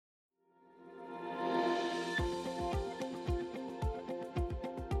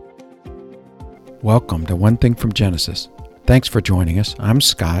Welcome to One Thing from Genesis. Thanks for joining us. I'm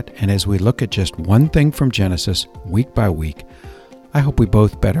Scott, and as we look at just one thing from Genesis week by week, I hope we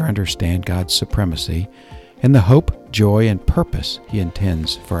both better understand God's supremacy and the hope, joy, and purpose He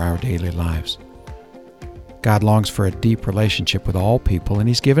intends for our daily lives. God longs for a deep relationship with all people, and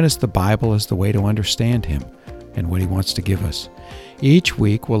He's given us the Bible as the way to understand Him and what He wants to give us. Each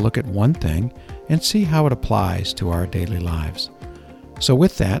week we'll look at one thing and see how it applies to our daily lives. So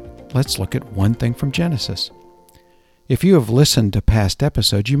with that, let's look at one thing from Genesis. If you have listened to past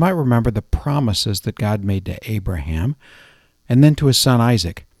episodes, you might remember the promises that God made to Abraham and then to his son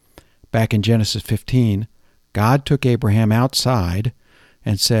Isaac. Back in Genesis 15, God took Abraham outside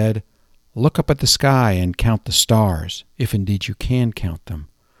and said, "Look up at the sky and count the stars, if indeed you can count them.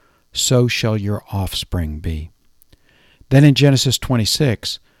 So shall your offspring be." Then in Genesis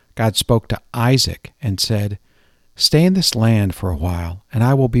 26, God spoke to Isaac and said, "Stay in this land for a while, and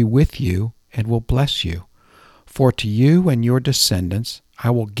I will be with you and will bless you. For to you and your descendants I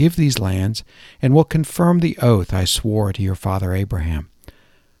will give these lands and will confirm the oath I swore to your father Abraham.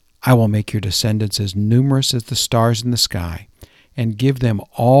 I will make your descendants as numerous as the stars in the sky and give them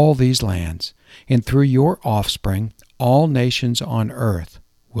all these lands, and through your offspring all nations on earth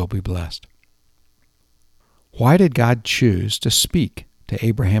will be blessed." Why did God choose to speak to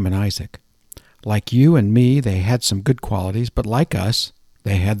Abraham and Isaac? Like you and me, they had some good qualities, but like us,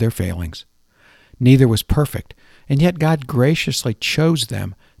 they had their failings. Neither was perfect, and yet God graciously chose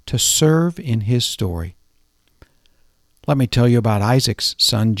them to serve in His story. Let me tell you about Isaac's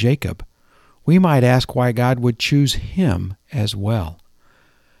son Jacob. We might ask why God would choose him as well.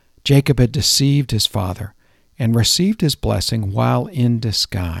 Jacob had deceived his father and received his blessing while in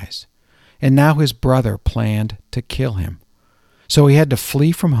disguise, and now his brother planned to kill him. So he had to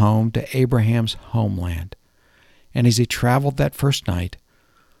flee from home to Abraham's homeland. And as he traveled that first night,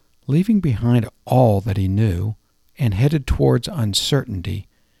 leaving behind all that he knew and headed towards uncertainty,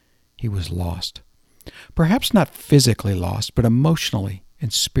 he was lost. Perhaps not physically lost, but emotionally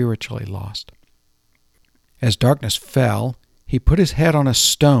and spiritually lost. As darkness fell, he put his head on a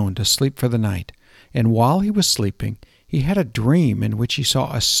stone to sleep for the night. And while he was sleeping, he had a dream in which he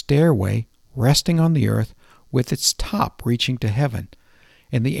saw a stairway resting on the earth with its top reaching to heaven,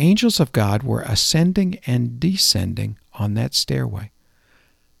 and the angels of God were ascending and descending on that stairway.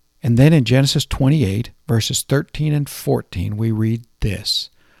 And then in Genesis 28, verses 13 and 14, we read this: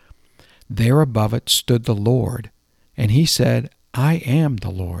 "There above it stood the Lord, and He said, I am the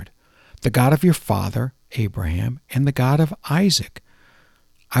Lord, the God of your father Abraham, and the God of Isaac.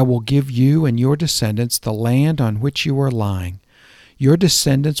 I will give you and your descendants the land on which you are lying. Your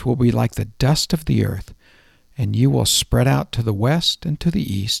descendants will be like the dust of the earth, and you will spread out to the west and to the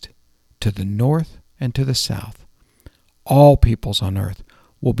east, to the north and to the south. All peoples on earth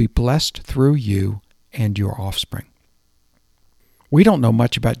will be blessed through you and your offspring." We don't know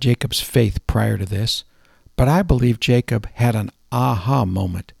much about Jacob's faith prior to this, but I believe Jacob had an aha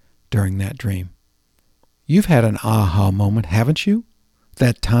moment during that dream. You've had an aha moment, haven't you?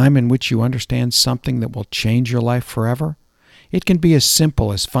 That time in which you understand something that will change your life forever? It can be as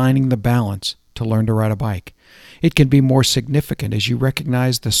simple as finding the balance to learn to ride a bike. It can be more significant as you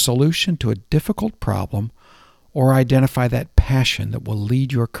recognize the solution to a difficult problem or identify that passion that will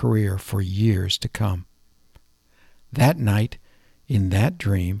lead your career for years to come. That night, in that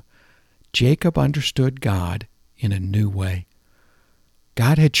dream, Jacob understood God in a new way.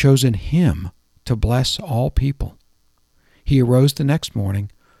 God had chosen him to bless all people. He arose the next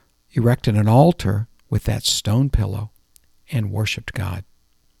morning, erected an altar with that stone pillow, and worshiped God.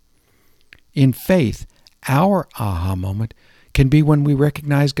 In faith, our aha moment can be when we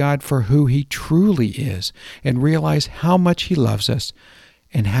recognize God for who He truly is and realize how much He loves us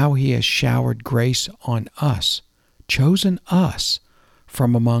and how He has showered grace on us, chosen us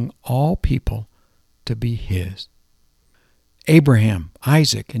from among all people to be His. Abraham,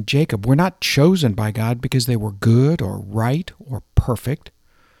 Isaac, and Jacob were not chosen by God because they were good or right or perfect.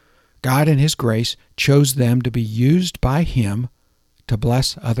 God in His grace chose them to be used by Him to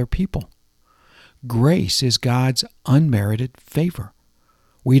bless other people. Grace is God's unmerited favor.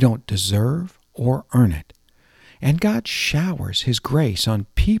 We don't deserve or earn it. And God showers His grace on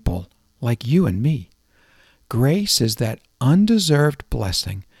people like you and me. Grace is that undeserved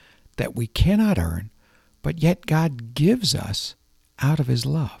blessing that we cannot earn, but yet God gives us out of His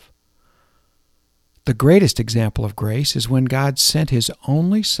love. The greatest example of grace is when God sent His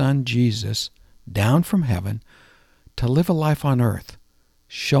only Son, Jesus, down from heaven to live a life on earth,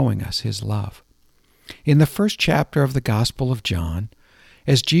 showing us His love. In the first chapter of the Gospel of John,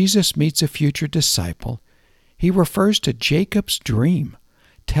 as Jesus meets a future disciple, He refers to Jacob's dream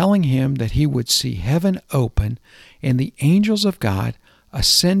telling him that he would see heaven open and the angels of God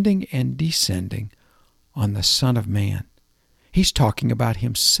ascending and descending on the Son of Man. He's talking about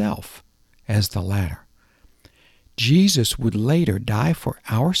himself as the latter. Jesus would later die for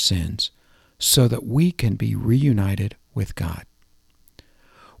our sins so that we can be reunited with God.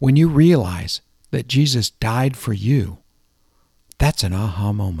 When you realize that Jesus died for you, that's an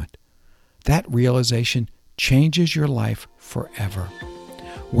aha moment. That realization changes your life forever.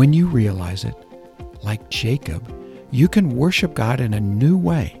 When you realize it, like Jacob, you can worship God in a new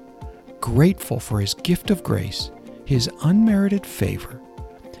way, grateful for His gift of grace, His unmerited favor,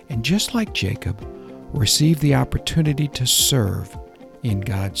 and just like Jacob, receive the opportunity to serve in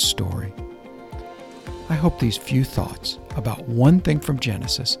God's story. I hope these few thoughts about one thing from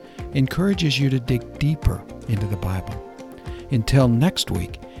Genesis encourages you to dig deeper into the Bible. Until next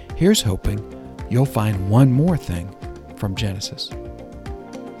week, here's hoping you'll find one more thing from Genesis.